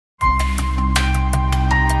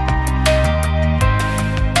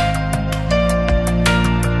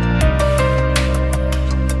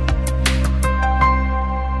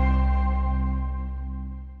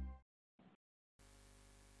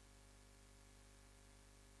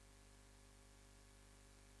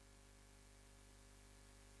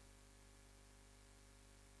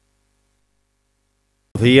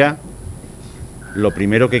días. Lo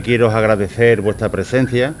primero que quiero es agradecer vuestra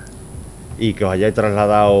presencia y que os hayáis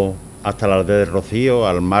trasladado hasta la aldea de Rocío,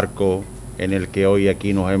 al marco en el que hoy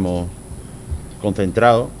aquí nos hemos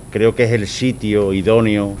concentrado. Creo que es el sitio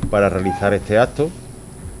idóneo para realizar este acto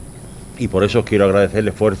y por eso os quiero agradecer el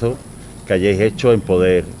esfuerzo que hayáis hecho en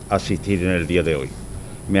poder asistir en el día de hoy.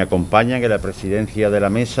 Me acompañan en la presidencia de la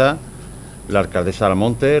mesa la alcaldesa de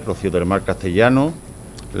Almonte, Rocío del Mar Castellano,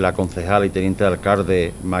 la concejala y teniente de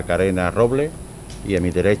alcalde Macarena Robles, y a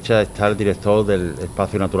mi derecha está el director del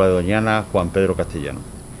Espacio Natural de Doñana, Juan Pedro Castellano.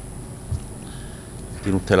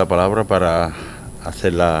 Tiene usted la palabra para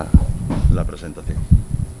hacer la presentación.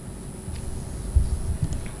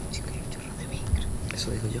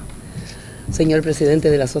 Eso digo yo. Señor presidente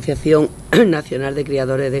de la Asociación Nacional de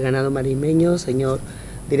Criadores de Ganado Marimeño, señor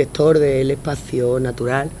director del Espacio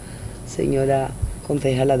Natural, señora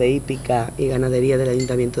concejala de Hípica y Ganadería del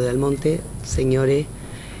Ayuntamiento de Almonte, señores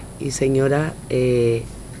y señoras, en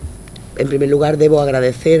primer lugar debo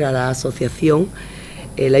agradecer a la asociación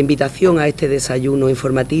la invitación a este desayuno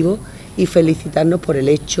informativo y felicitarnos por el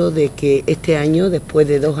hecho de que este año, después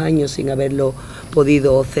de 2 años sin haberlo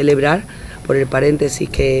podido celebrar, por el paréntesis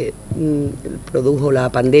que produjo la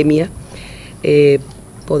pandemia,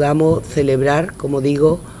 podamos celebrar, como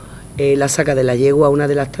digo, la Saca de la Yegua, una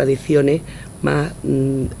de las tradiciones más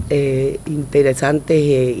interesantes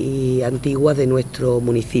y antiguas de nuestro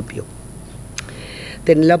municipio.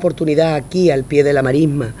 Tener la oportunidad aquí, al pie de la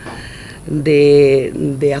marisma,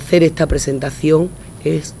 de hacer esta presentación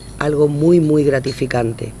es algo muy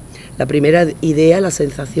gratificante. La primera idea, la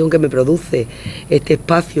sensación que me produce este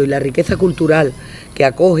espacio y la riqueza cultural que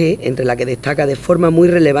acoge, entre la que destaca de forma muy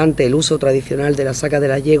relevante el uso tradicional de la Saca de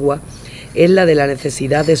la Yegua, es la de la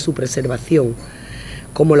necesidad de su preservación,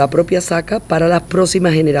 como la propia Saca, para las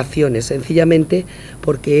próximas generaciones, sencillamente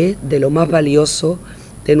porque es de lo más valioso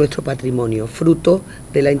de nuestro patrimonio, fruto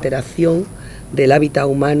de la interacción del hábitat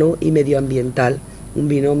humano y medioambiental, un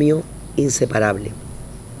binomio inseparable.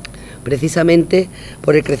 Precisamente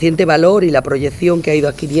por el creciente valor y la proyección que ha ido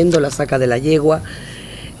adquiriendo la Saca de la Yegua,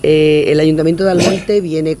 el Ayuntamiento de Almonte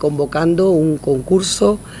viene convocando un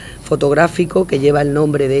concurso fotográfico que lleva el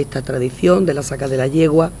nombre de esta tradición, de la Saca de la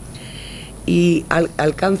Yegua, y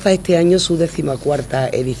alcanza este año su 14ª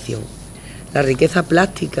edición. La riqueza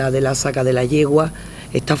plástica de la Saca de la Yegua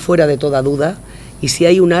está fuera de toda duda, y si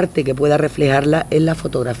hay un arte que pueda reflejarla es la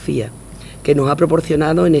fotografía, que nos ha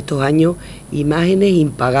proporcionado en estos años imágenes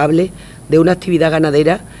impagables de una actividad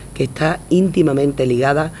ganadera que está íntimamente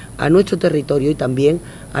ligada a nuestro territorio y también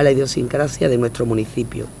a la idiosincrasia de nuestro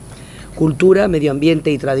municipio. Cultura, medio ambiente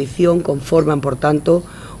y tradición conforman, por tanto,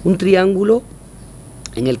 un triángulo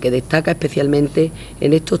en el que destaca especialmente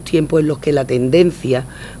en estos tiempos en los que la tendencia,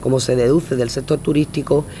 como se deduce del sector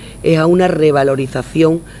turístico, es a una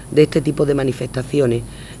revalorización de este tipo de manifestaciones,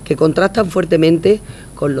 que contrastan fuertemente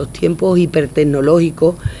con los tiempos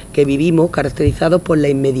hipertecnológicos que vivimos, caracterizados por la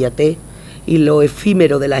inmediatez y lo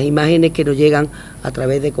efímero de las imágenes que nos llegan a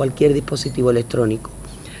través de cualquier dispositivo electrónico.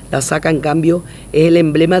 La Saca, en cambio, es el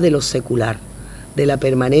emblema de lo secular, de la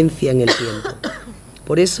permanencia en el tiempo.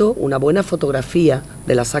 Por eso, una buena fotografía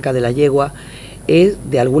de la Saca de la Yegua es,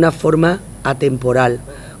 de alguna forma, atemporal,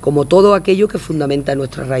 como todo aquello que fundamenta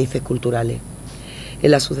nuestras raíces culturales.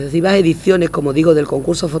 En las sucesivas ediciones, como digo, del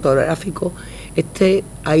concurso fotográfico, este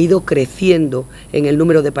ha ido creciendo en el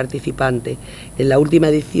número de participantes. En la última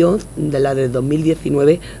edición, de la de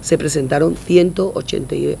 2019, se presentaron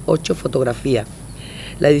 188 fotografías.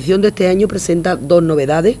 La edición de este año presenta 2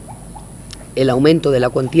 novedades: el aumento de la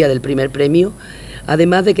cuantía del primer premio,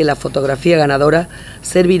 además de que la fotografía ganadora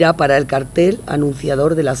servirá para el cartel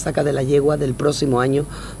anunciador de la Saca de la Yegua del próximo año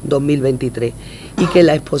 2023, y que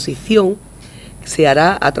la exposición se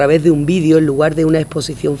hará a través de un vídeo en lugar de una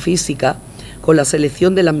exposición física, con la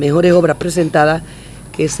selección de las mejores obras presentadas,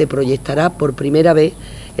 que se proyectará por primera vez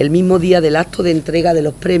el mismo día del acto de entrega de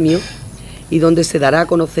los premios y donde se dará a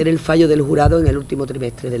conocer el fallo del jurado en el último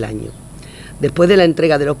trimestre del año. Después de la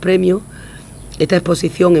entrega de los premios, esta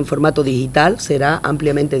exposición en formato digital será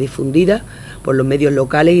ampliamente difundida por los medios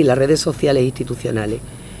locales y las redes sociales e institucionales.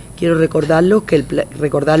 Quiero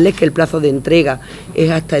recordarles que el plazo de entrega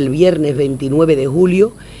es hasta el viernes 29 de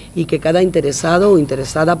julio y que cada interesado o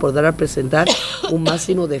interesada podrá presentar un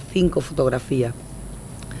máximo de 5 fotografías.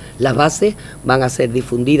 Las bases van a ser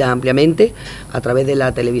difundidas ampliamente a través de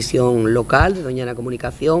la televisión local, de Doñana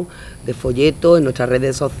Comunicación, de folletos, en nuestras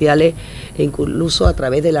redes sociales e incluso a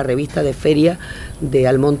través de la revista de feria de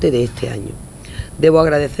Almonte de este año. Debo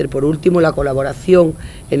agradecer por último la colaboración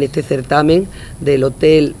en este certamen del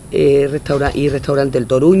Hotel y Restaurante El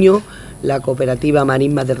Toruño, la cooperativa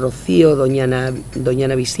Marismas del Rocío,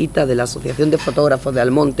 Doñana Visita, de la Asociación de Fotógrafos de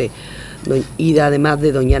Almonte y además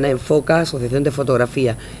de Doñana Enfoca, Asociación de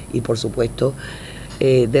Fotografía, y por supuesto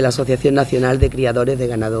de la Asociación Nacional de Criadores de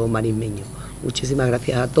Ganado Marismeño. Muchísimas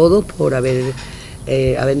gracias a todos por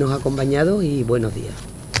habernos acompañado y buenos días.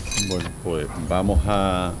 Bueno, pues vamos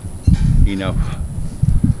a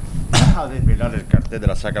desvelar el cartel de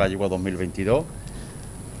la Saca la Yeguas 2022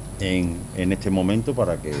 en este momento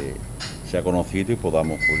para que sea conocido y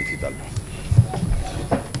podamos publicitarlo.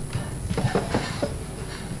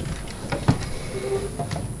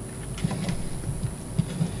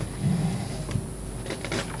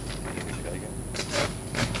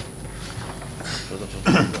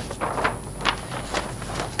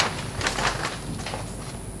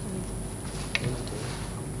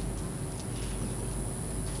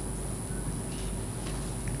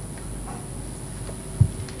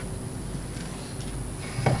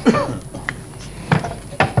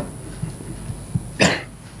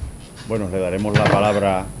 Bueno, le daremos la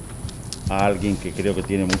palabra a alguien que creo que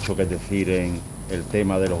tiene mucho que decir en el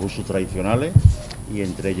tema de los usos tradicionales, y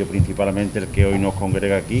entre ellos principalmente el que hoy nos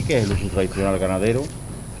congrega aquí, que es el uso tradicional ganadero,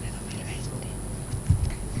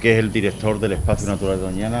 que es el director del Espacio Natural de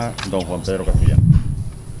Doñana, don Juan Pedro Castellano.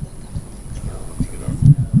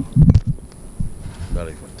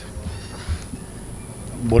 Dale fuerte.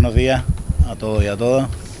 Buenos días a todos y a todas,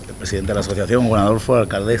 el presidente de la asociación, Juan Adolfo, la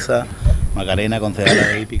alcaldesa, Macarena, concejala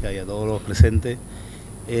de hípica, y a todos los presentes.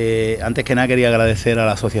 Antes que nada quería agradecer a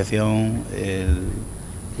la asociación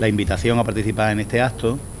la invitación a participar en este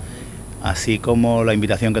acto, así como la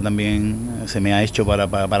invitación que también se me ha hecho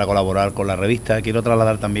para colaborar con la revista. Quiero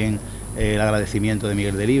trasladar también el agradecimiento de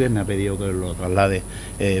Miguel Delibes, me ha pedido que lo traslade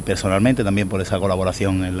personalmente también por esa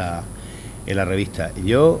colaboración en la revista.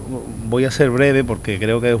 Yo voy a ser breve porque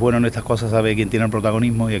creo que es bueno en estas cosas saber quién tiene el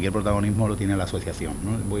protagonismo, y aquí el protagonismo lo tiene la asociación,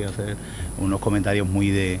 ¿no? Voy a hacer unos comentarios muy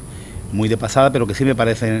de pasada, pero que sí me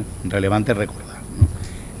parecen relevantes recordar, ¿no?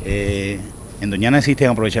 En Doñana existen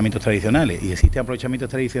aprovechamientos tradicionales, y existen aprovechamientos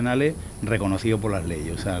tradicionales reconocidos por las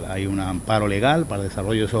leyes. O sea, hay un amparo legal para el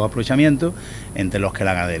desarrollo de esos aprovechamientos, entre los que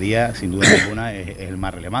la ganadería, sin duda alguna, es el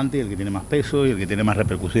más relevante, el que tiene más peso y el que tiene más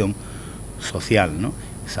repercusión social, ¿no?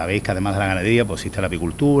 Sabéis que además de la ganadería pues existe la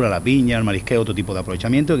apicultura, la piña, el marisqueo, otro tipo de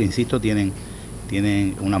aprovechamiento que, insisto, tienen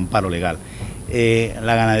un amparo legal.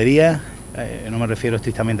 La ganadería, no me refiero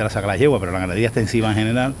estrictamente a la Saca de las Yeguas, pero la ganadería extensiva en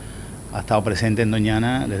general ha estado presente en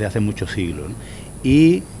Doñana desde hace muchos siglos, ¿no?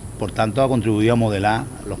 Y por tanto ha contribuido a modelar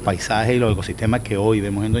los paisajes y los ecosistemas que hoy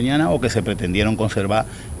vemos en Doñana o que se pretendieron conservar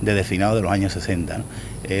desde finales de los años 60, ¿no?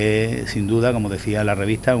 Sin duda, como decía la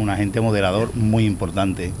revista, un agente modelador muy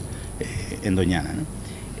importante en Doñana, ¿no?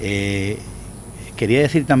 Quería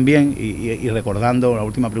decir también, y recordando la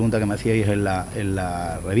última pregunta que me hacíais en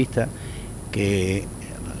la revista, que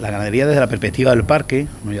la ganadería desde la perspectiva del parque,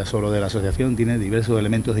 no ya solo de la asociación, tiene diversos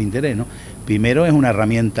elementos de interés, ¿no? Primero, es una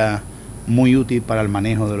herramienta muy útil para el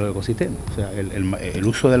manejo de los ecosistemas. O sea, el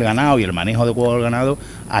uso del ganado y el manejo adecuado del ganado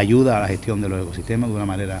ayuda a la gestión de los ecosistemas de una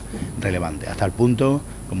manera relevante, hasta el punto,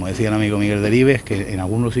 como decía el amigo Miguel Delibes, que en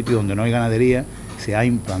algunos sitios donde no hay ganadería se ha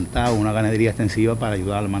implantado una ganadería extensiva para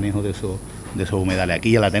ayudar al manejo de esos humedales.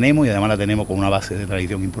 Aquí ya la tenemos, y además la tenemos con una base de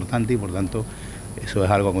tradición importante, y por tanto eso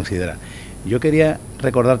es algo a considerar. Yo quería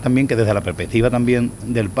recordar también que desde la perspectiva también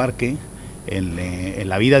del parque, en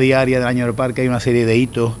la vida diaria del año del parque hay una serie de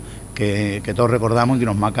hitos que todos recordamos y que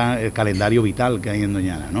nos marcan el calendario vital que hay en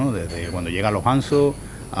Doñana, ¿no? Desde cuando llegan los gansos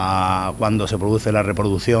a cuando se produce la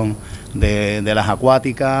reproducción de las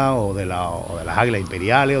acuáticas o de las águilas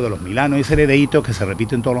imperiales o de los milanos. Hay serie de hitos que se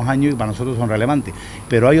repiten todos los años y para nosotros son relevantes,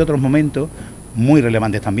 pero hay otros momentos muy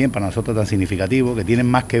relevantes también para nosotros, tan significativos, que tienen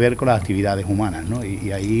más que ver con las actividades humanas, ¿no?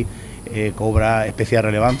 Y ahí cobra especial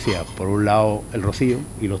relevancia, por un lado, el rocío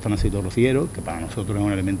y los tránsitos rocieros, que para nosotros es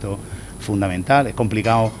un elemento fundamental. Es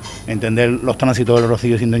complicado entender los tránsitos del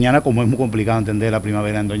rocío sin Doñana, como es muy complicado entender la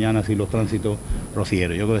primavera en Doñana sin los tránsitos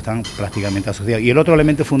rocieros. Yo creo que están prácticamente asociados. Y el otro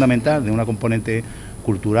elemento fundamental de una componente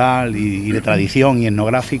cultural y de tradición y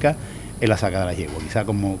etnográfica es la Saca de las Yeguas, quizá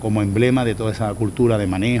como emblema de toda esa cultura de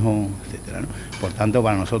manejo, etcétera, ¿no? Por tanto,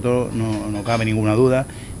 para nosotros no cabe ninguna duda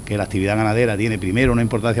que la actividad ganadera tiene primero una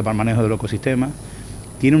importancia para el manejo del ecosistema,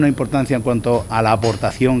 tiene una importancia en cuanto a la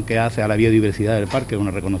aportación que hace a la biodiversidad del parque,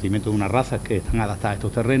 un reconocimiento de unas razas que están adaptadas a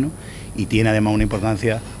estos terrenos, y tiene además una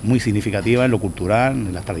importancia muy significativa en lo cultural,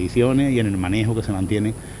 en las tradiciones y en el manejo que se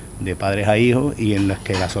mantiene de padres a hijos, y en las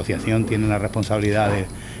que la asociación tiene la responsabilidad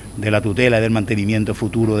de la tutela y del mantenimiento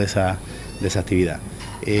futuro de esa actividad.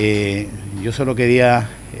 Yo solo quería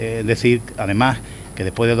decir, además, que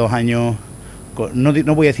después de 2 años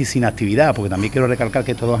no voy a decir sin actividad, porque también quiero recalcar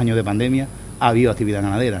que estos 2 años de pandemia ha habido actividad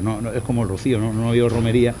ganadera, no es como el Rocío, no ha habido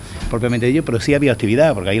romería propiamente de ello, pero sí ha habido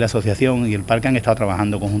actividad, porque ahí la asociación y el parque han estado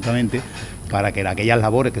trabajando conjuntamente para que aquellas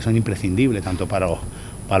labores que son imprescindibles, tanto para los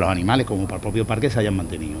animales como para el propio parque, se hayan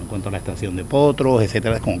mantenido, en cuanto a la extracción de potros,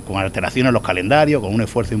 etcétera, con alteraciones en los calendarios, con un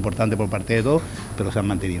esfuerzo importante por parte de todos, pero se han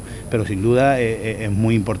mantenido. Pero sin duda es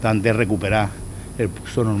muy importante recuperar el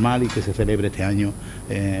pulso normal y que se celebre este año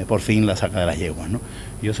por fin la Saca de las Yeguas, ¿no?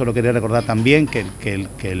 Yo solo quería recordar también que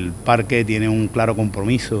el parque tiene un claro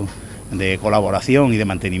compromiso de colaboración y de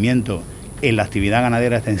mantenimiento en la actividad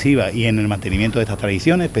ganadera extensiva y en el mantenimiento de estas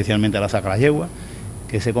tradiciones, especialmente la Saca de las Yeguas,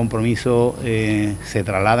 que ese compromiso se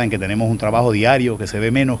traslada en que tenemos un trabajo diario que se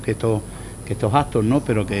ve menos que estos actos, ¿no?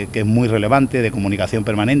 Pero que es muy relevante, de comunicación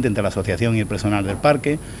permanente entre la asociación y el personal del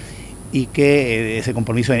parque, y que ese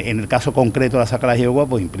compromiso, en el caso concreto de la Saca de las Yeguas,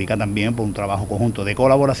 pues implica también un trabajo conjunto de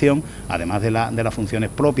colaboración, además de las funciones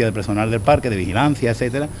propias del personal del parque, de vigilancia,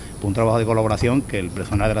 etcétera, pues un trabajo de colaboración que el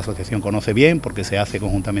personal de la asociación conoce bien, porque se hace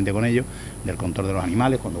conjuntamente con ellos, del control de los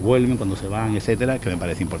animales, cuando vuelven, cuando se van, etcétera, que me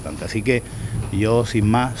parece importante. Así que yo,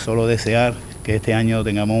 sin más, solo desear que este año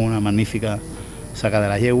tengamos una magnífica Saca de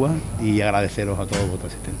las Yeguas y agradeceros a todos vuestra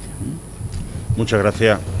asistencia. Muchas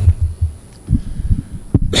gracias.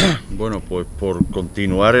 Bueno, pues por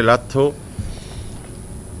continuar el acto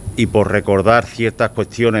y por recordar ciertas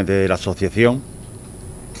cuestiones de la asociación,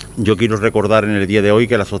 yo quiero recordar en el día de hoy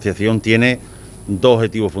que la asociación tiene 2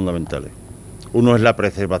 objetivos fundamentales. Uno es la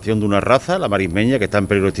preservación de una raza, la marismeña, que está en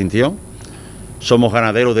peligro de extinción. Somos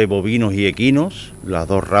ganaderos de bovinos y equinos, las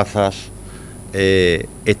 2 razas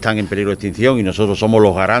están en peligro de extinción y nosotros somos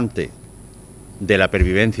los garantes de la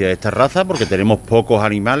pervivencia de esta raza porque tenemos pocos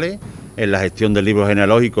animales en la gestión del libro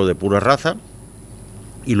genealógico de pura raza.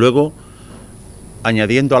 Y luego,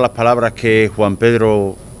 añadiendo a las palabras que Juan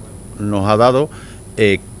Pedro nos ha dado,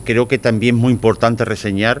 creo que también es muy importante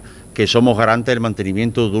reseñar que somos garantes del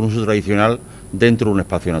mantenimiento de un uso tradicional dentro de un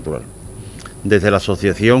espacio natural. Desde la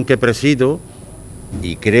asociación que presido,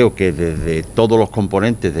 y creo que desde todos los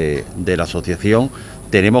componentes de la asociación,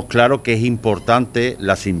 tenemos claro que es importante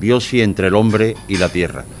la simbiosis entre el hombre y la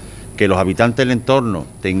tierra. Que los habitantes del entorno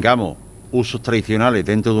tengamos usos tradicionales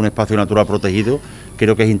dentro de un espacio natural protegido,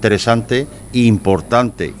 creo que es interesante,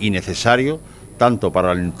 importante y necesario, tanto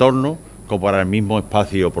para el entorno como para el mismo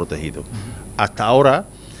espacio protegido. Hasta ahora,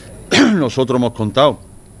 nosotros hemos contado,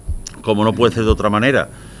 como no puede ser de otra manera,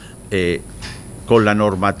 con la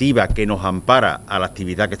normativa que nos ampara a la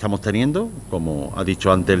actividad que estamos teniendo, como ha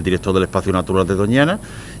dicho antes el director del Espacio Natural de Doñana,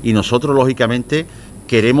 y nosotros, lógicamente,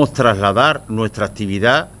 queremos trasladar nuestra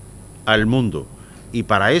actividad al mundo, y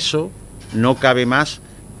para eso no cabe más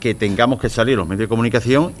que tengamos que salir a los medios de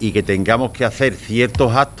comunicación y que tengamos que hacer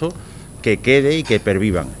ciertos actos que queden y que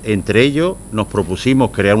pervivan. Entre ellos nos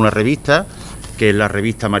propusimos crear una revista, que es la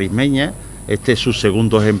revista marismeña. Este es su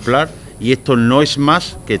 2º ejemplar, y esto no es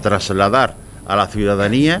más que trasladar a la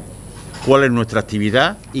ciudadanía cuál es nuestra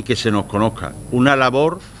actividad y que se nos conozca. Una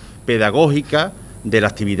labor pedagógica de la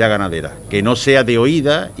actividad ganadera, que no sea de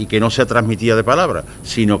oída y que no sea transmitida de palabras,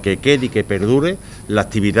 sino que quede y que perdure la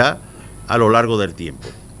actividad a lo largo del tiempo.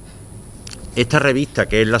 Esta revista,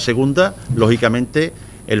 que es la 2ª, lógicamente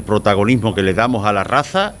el protagonismo que le damos a la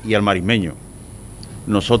raza y al marismeño.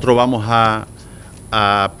 Nosotros vamos a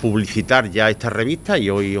publicitar ya esta revista y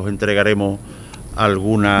hoy os entregaremos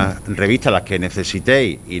algunas revistas, las que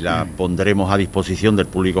necesitéis, y las pondremos a disposición del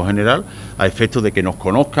público general a efectos de que nos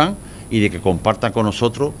conozcan y de que compartan con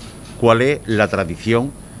nosotros cuál es la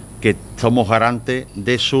tradición que somos garantes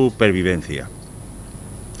de su pervivencia.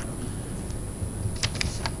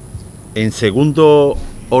 En segundo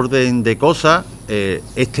orden de cosas,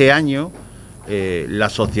 este año la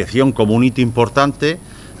asociación, como un hito importante,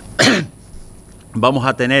 vamos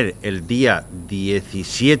a tener el día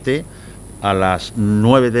 17 a las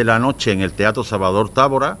 9 de la noche en el Teatro Salvador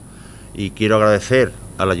Tábora, y quiero agradecer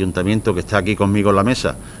al ayuntamiento que está aquí conmigo en la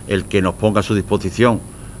mesa el que nos ponga a su disposición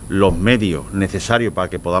los medios necesarios para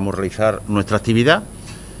que podamos realizar nuestra actividad.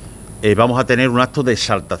 Vamos a tener un acto de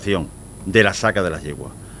exaltación de la Saca de las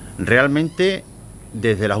Yeguas. Realmente,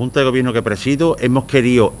 desde la Junta de Gobierno que presido, hemos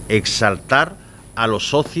querido exaltar a los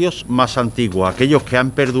socios más antiguos, aquellos que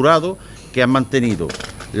han perdurado, que han mantenido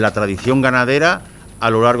la tradición ganadera a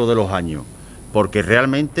lo largo de los años, porque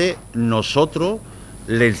realmente nosotros,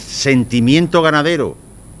 el sentimiento ganadero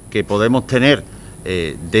que podemos tener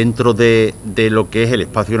dentro de lo que es el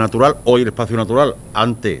espacio natural, hoy el espacio natural,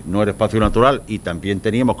 antes no era espacio natural, y también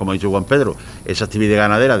teníamos, como ha dicho Juan Pedro, esa actividad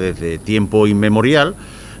ganadera desde tiempo inmemorial,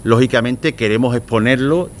 lógicamente queremos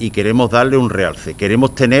exponerlo y queremos darle un realce,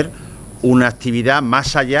 queremos tener una actividad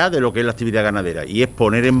más allá de lo que es la actividad ganadera, y es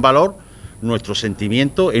poner en valor nuestro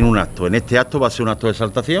sentimiento en un acto. En este acto va a ser un acto de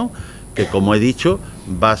exaltación que, como he dicho,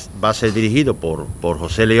 va a ser dirigido por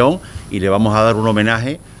José León, y le vamos a dar un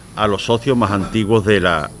homenaje a los socios más antiguos de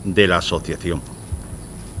la asociación.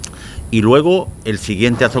 Y luego el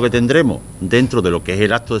siguiente acto que tendremos dentro de lo que es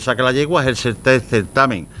el acto de Saca las Yeguas es el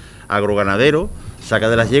certamen agroganadero Saca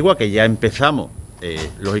de las Yeguas, que ya empezamos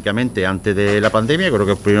lógicamente antes de la pandemia, creo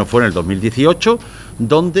que el primero fue en el 2018,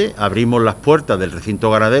 donde abrimos las puertas del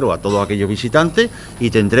recinto ganadero a todos aquellos visitantes, y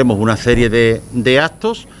tendremos una serie de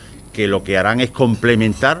actos que lo que harán es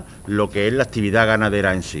complementar lo que es la actividad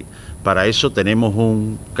ganadera en sí. Para eso tenemos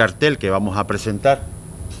un cartel que vamos a presentar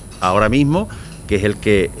ahora mismo, que es el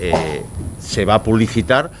que se va a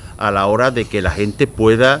publicitar a la hora de que la gente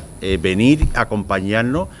pueda venir,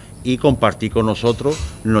 acompañarnos y compartir con nosotros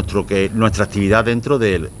nuestra actividad dentro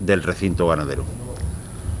del recinto ganadero.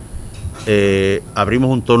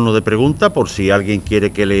 Abrimos un turno de preguntas por si alguien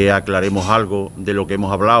quiere que le aclaremos algo de lo que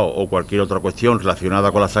hemos hablado o cualquier otra cuestión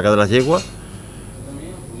relacionada con la saca de las yeguas.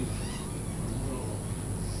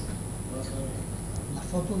 La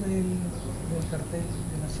foto del cartel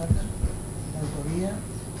de la saca, la autoría.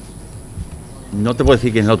 No te puedo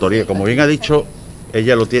decir quién es la autoría. Como bien ha dicho,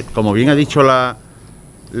 ella lo tiene, como bien ha dicho la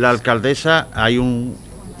alcaldesa, hay un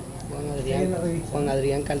Juan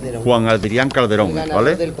Adrián Calderón. Juan Adrián Calderón, ganador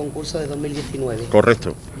 ¿vale? del concurso de 2019.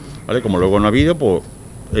 Correcto. ¿Vale? Como luego no ha habido, pues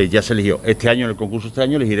ya se eligió. Este año, en el concurso este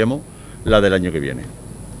año, elegiremos la del año que viene.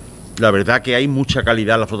 La verdad que hay mucha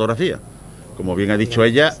calidad en la fotografía. Como bien ha dicho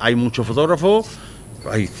ella, hay muchos fotógrafos,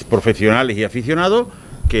 hay profesionales y aficionados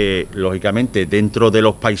que, lógicamente, dentro de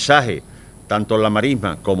los paisajes, tanto en la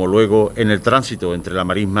marisma como luego en el tránsito entre la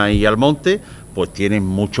marisma y Almonte, pues tienen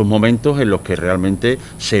muchos momentos en los que realmente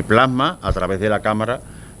se plasma a través de la cámara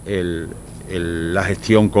la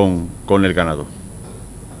gestión con el ganado.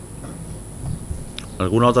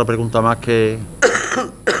 ¿Alguna otra pregunta más que...?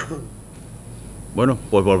 Bueno,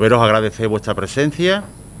 pues volveros a agradecer vuestra presencia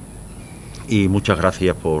y muchas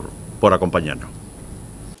gracias por acompañarnos.